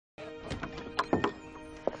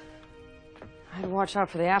I'd watch out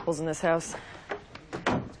for the apples in this house.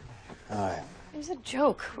 Aye. It was a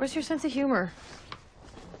joke. Where's your sense of humor?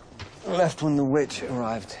 Left when the witch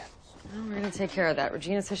arrived. Well, we're gonna take care of that.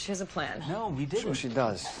 Regina says she has a plan. No, we didn't. Sure she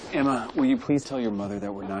does. Emma, will you please tell your mother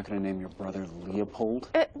that we're not going to name your brother Leopold?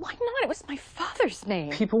 Why not? It was my father's name.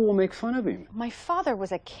 People will make fun of him. My father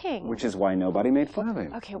was a king. Which is why nobody made fun of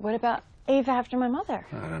him. Okay, what about Ava after my mother?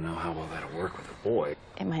 I don't know how well that'll work with a boy.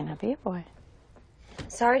 It might not be a boy.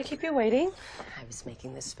 Sorry to keep you waiting. I was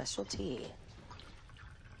making this special tea.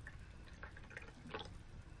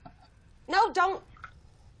 No, don't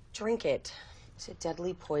drink it. It's a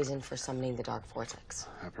deadly poison for summoning the dark vortex.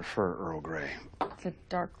 I prefer Earl Grey. The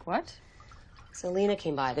dark what? Selena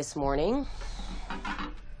came by this morning.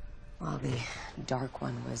 While the dark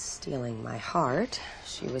one was stealing my heart,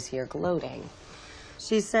 she was here gloating.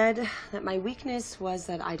 She said that my weakness was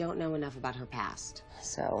that I don't know enough about her past.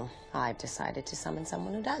 So I've decided to summon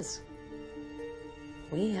someone who does.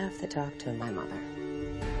 We have to talk to my mother.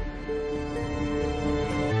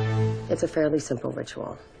 It's a fairly simple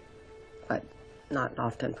ritual, but not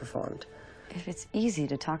often performed. If it's easy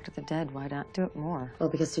to talk to the dead, why not do it more? Well,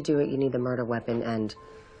 because to do it, you need the murder weapon and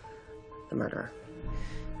the murderer.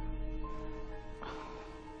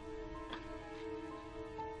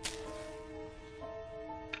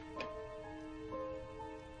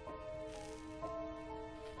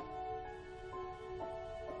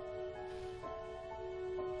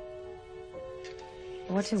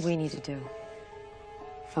 What do we need to do?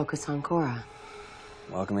 Focus on Cora.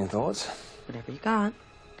 Welcoming thoughts? Whatever you got.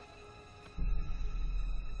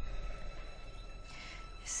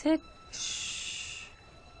 Is it? Shh.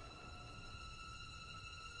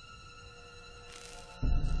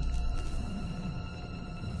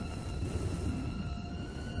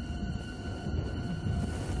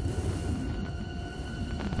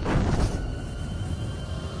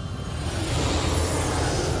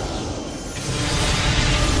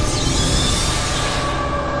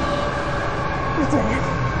 We did it.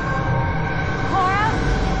 Cora?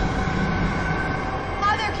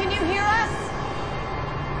 Mother, can you hear us?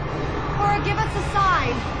 Cora, give us a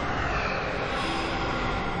sign.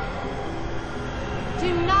 Do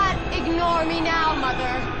not ignore me now,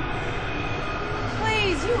 Mother.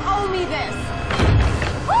 Please, you owe me this.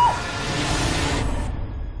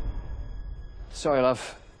 Sorry,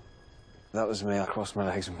 love. That was me. I crossed my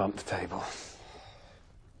legs and bumped the table.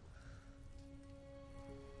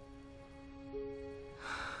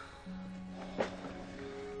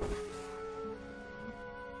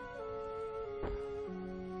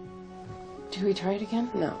 Should we try it again?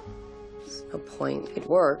 No. There's no point. It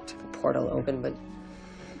worked. The portal opened, but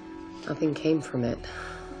nothing came from it.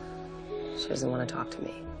 She doesn't want to talk to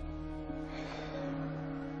me.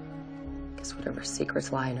 Guess whatever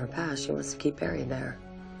secrets lie in her past, she wants to keep buried there.